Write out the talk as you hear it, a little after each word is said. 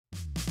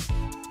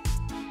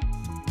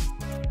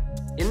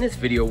In this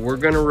video, we're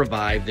going to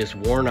revive this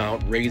worn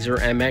out Razor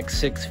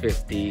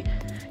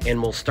MX650,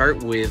 and we'll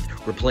start with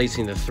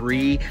replacing the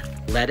 3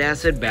 lead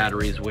acid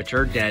batteries, which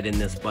are dead in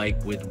this bike,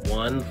 with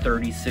one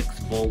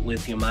 36V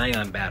lithium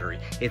ion battery.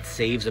 It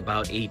saves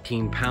about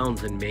 18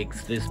 pounds and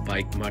makes this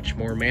bike much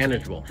more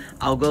manageable.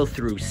 I'll go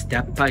through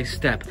step by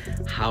step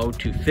how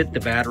to fit the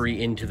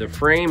battery into the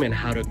frame and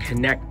how to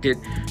connect it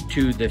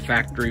to the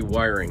factory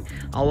wiring.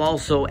 I'll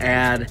also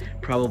add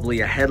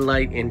probably a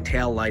headlight and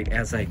tail light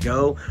as I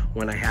go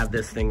when I have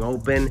this thing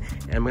open,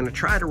 and I'm going to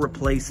try to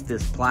replace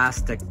this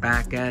plastic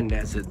back end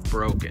as it's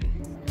broken.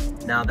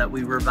 Now that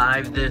we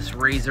revived this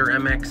Razor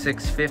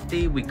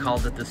MX650, we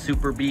called it the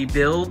Super B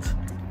build,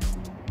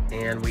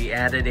 and we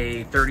added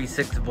a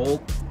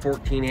 36V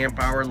 14 amp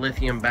hour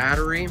lithium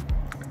battery,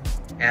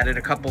 added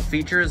a couple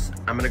features.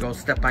 I'm going to go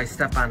step by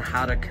step on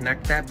how to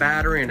connect that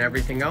battery and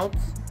everything else.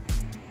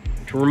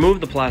 To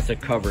remove the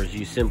plastic covers,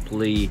 you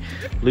simply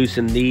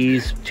loosen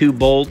these 2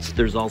 bolts.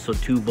 There's also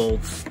 2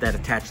 bolts that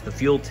attach the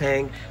fuel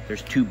tank.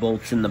 There's 2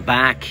 bolts in the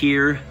back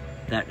here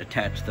that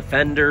attach the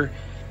fender.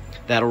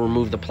 That'll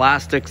remove the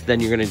plastics. Then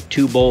you're going to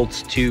 2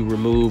 bolts to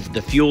remove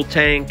the fuel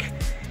tank.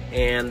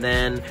 And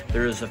then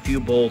there's a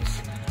few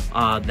bolts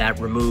that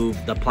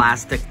remove the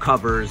plastic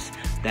covers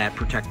that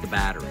protect the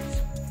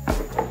batteries.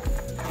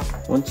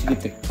 Once you get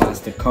the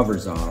plastic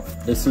covers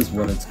off, this is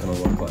what it's going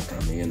to look like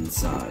on the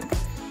inside.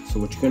 So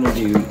what you're going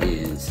to do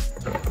is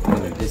you're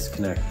going to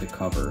disconnect the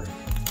cover.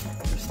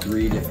 There's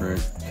 3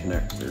 different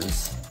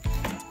connectors.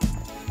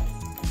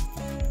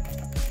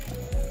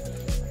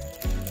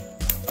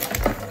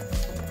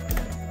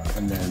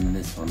 And then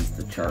this one's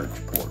the charge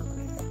port.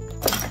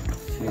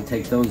 So you're going to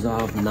take those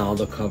off, and now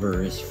the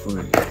cover is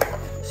free.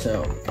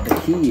 So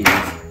the key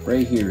is,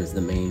 right here is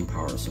the main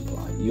power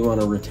supply. You want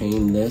to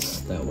retain this,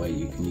 that way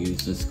you can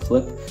use this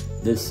clip.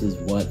 This is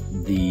what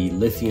the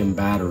lithium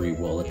battery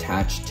will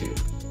attach to.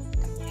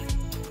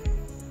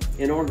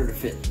 In order to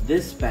fit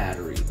this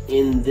battery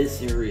in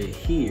this area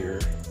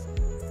here,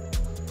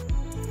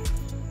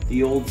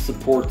 the old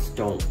supports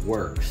don't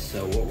work.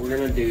 So what we're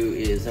gonna do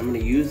is I'm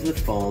gonna use the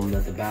foam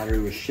that the battery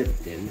was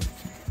shipped in.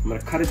 I'm gonna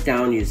cut it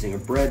down using a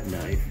bread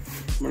knife.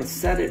 I'm gonna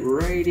set it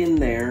right in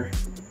there.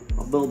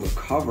 I'll build a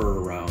cover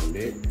around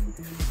it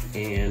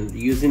and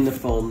using the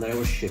foam that it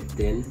was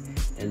shipped in,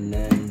 and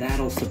then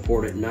that'll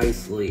support it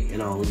nicely,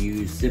 and I'll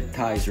use zip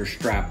ties or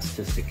straps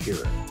to secure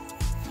it.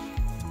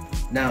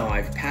 Now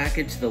I've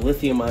packaged the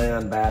lithium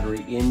ion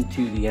battery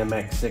into the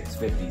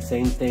MX650.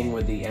 Same thing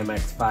with the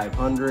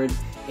MX500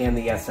 and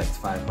the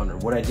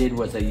SX500. What I did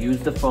was I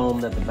used the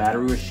foam that the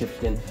battery was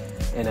shipped in,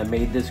 and I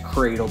made this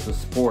cradle to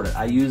support it.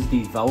 I used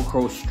the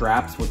Velcro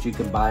straps, which you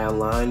can buy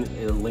online,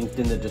 linked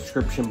in the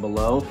description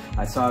below.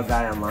 I saw a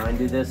guy online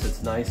do this.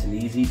 It's nice and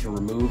easy to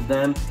remove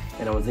them,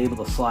 and I was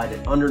able to slide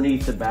it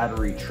underneath the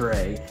battery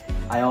tray.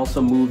 I also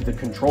moved the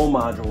control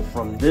module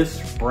from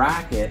this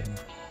bracket,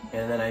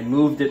 and then I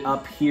moved it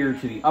up here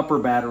to the upper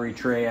battery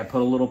tray. I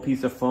put a little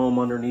piece of foam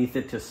underneath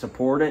it to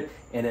support it,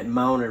 and it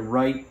mounted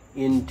right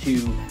into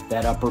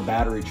that upper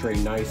battery tray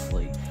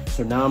nicely.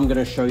 So now I'm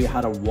gonna show you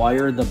how to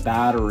wire the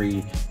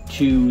battery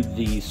to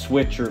the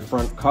switch or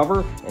front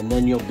cover, and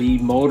then you'll be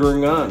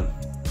motoring on.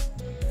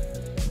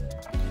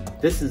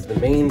 This is the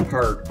main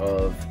part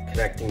of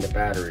connecting the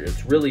battery.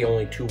 It's really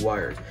only 2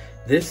 wires.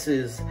 This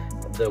is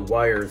the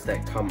wires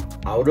that come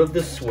out of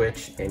the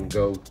switch and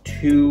go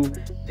to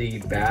the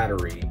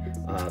battery,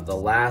 the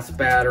last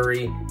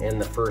battery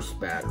and the first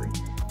battery.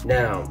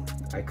 Now,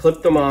 I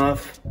clipped them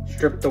off,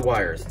 stripped the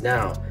wires.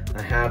 Now,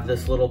 I have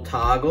this little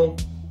toggle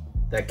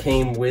that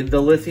came with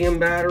the lithium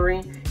battery,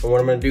 and what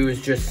I'm gonna do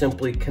is just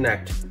simply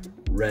connect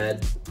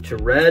red to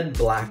red,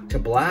 black to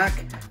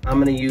black. I'm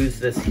gonna use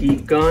this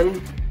heat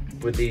gun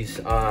with these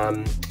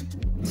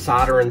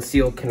solder and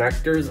seal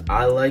connectors.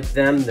 I like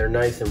them. They're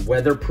nice and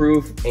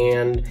weatherproof,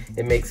 and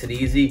it makes it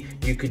easy.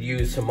 You could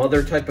use some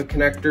other type of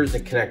connectors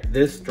and connect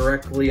this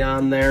directly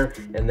on there,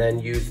 and then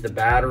use the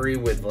battery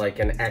with like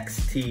an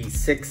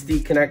XT60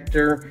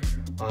 connector.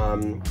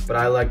 But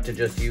I like to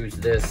just use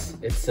this.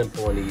 It's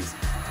simple and easy.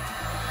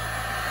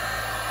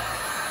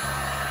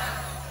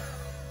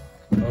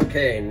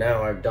 Okay,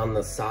 now I've done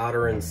the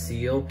solder and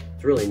seal.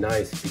 It's really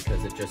nice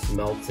because it just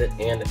melts it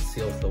and it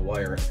seals the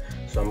wire.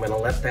 So I'm gonna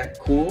let that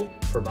cool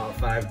for about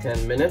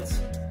 5-10 minutes.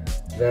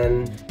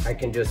 Then I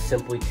can just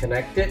simply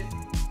connect it,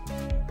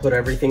 put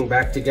everything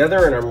back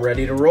together, and I'm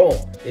ready to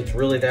roll. It's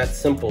really that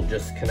simple.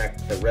 Just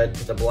connect the red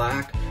to the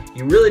black.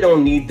 You really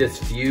don't need this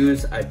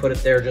fuse. I put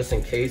it there just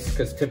in case,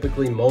 because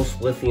typically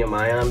most lithium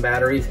ion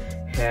batteries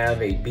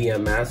have a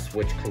BMS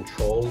which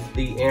controls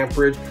the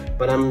amperage,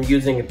 but I'm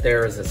using it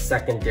there as a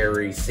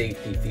secondary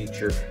safety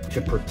feature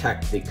to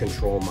protect the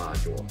control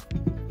module.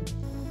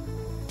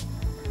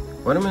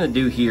 What I'm going to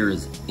do here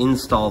is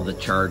install the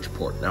charge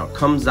port. Now it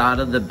comes out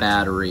of the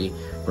battery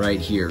right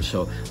here,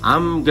 so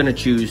I'm going to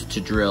choose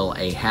to drill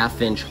a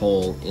 1/2 inch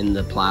hole in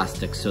the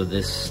plastic so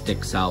this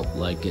sticks out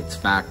like it's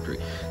factory.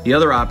 The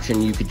other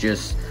option, you could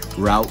just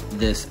route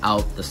this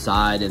out the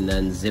side and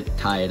then zip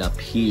tie it up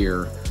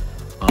here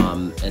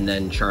and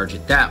then charge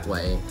it that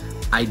way.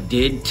 I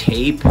did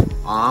tape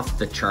off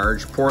the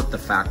charge port, the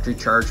factory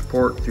charge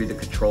port through the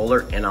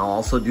controller, and I'll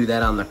also do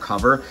that on the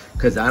cover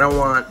because I don't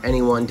want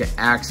anyone to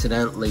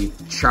accidentally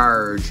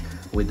charge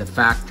with the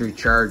factory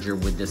charger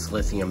with this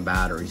lithium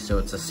battery, so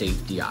it's a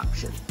safety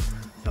option.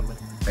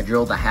 I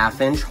drilled a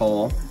 1/2-inch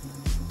hole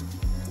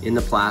in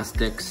the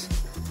plastics,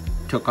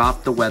 took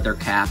off the weather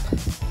cap,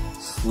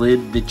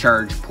 slid the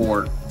charge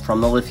port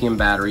from the lithium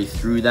battery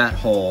through that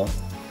hole,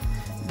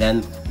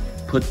 then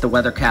put the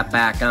weather cap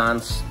back on,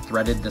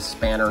 threaded the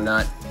spanner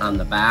nut on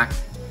the back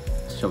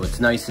so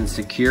it's nice and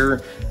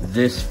secure.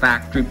 This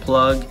factory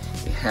plug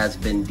has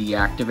been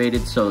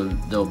deactivated, so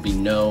there'll be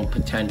no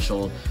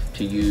potential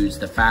to use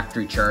the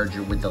factory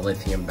charger with the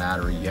lithium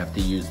battery. You have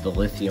to use the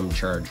lithium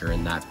charger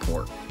in that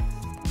port.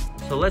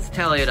 So let's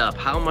tally it up.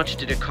 How much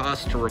did it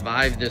cost to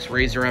revive this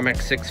Razor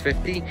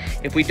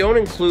MX650? If we don't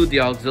include the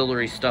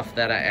auxiliary stuff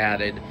that I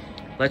added,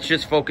 let's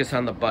just focus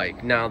on the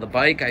bike. Now, the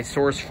bike I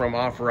sourced from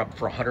OfferUp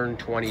for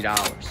 $120.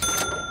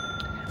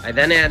 I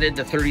then added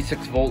the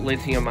 36V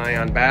Lithium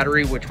Ion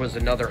Battery, which was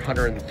another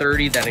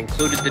 $130. That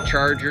included the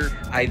charger.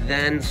 I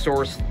then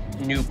sourced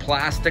new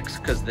plastics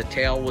because the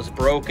tail was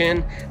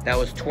broken. That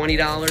was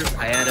 $20.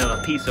 I added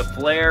a piece of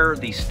flare,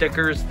 these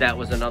stickers, that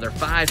was another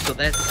 $5. So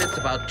that sits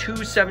about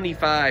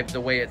 $275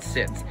 the way it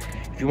sits.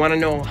 If you want to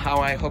know how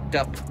I hooked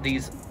up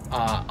these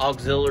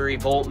auxiliary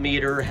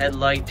voltmeter,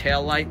 headlight,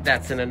 tail light,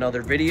 that's in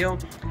another video.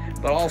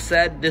 But all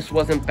said, this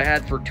wasn't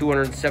bad for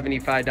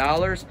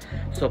 $275.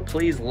 So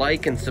please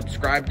like and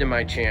subscribe to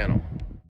my channel.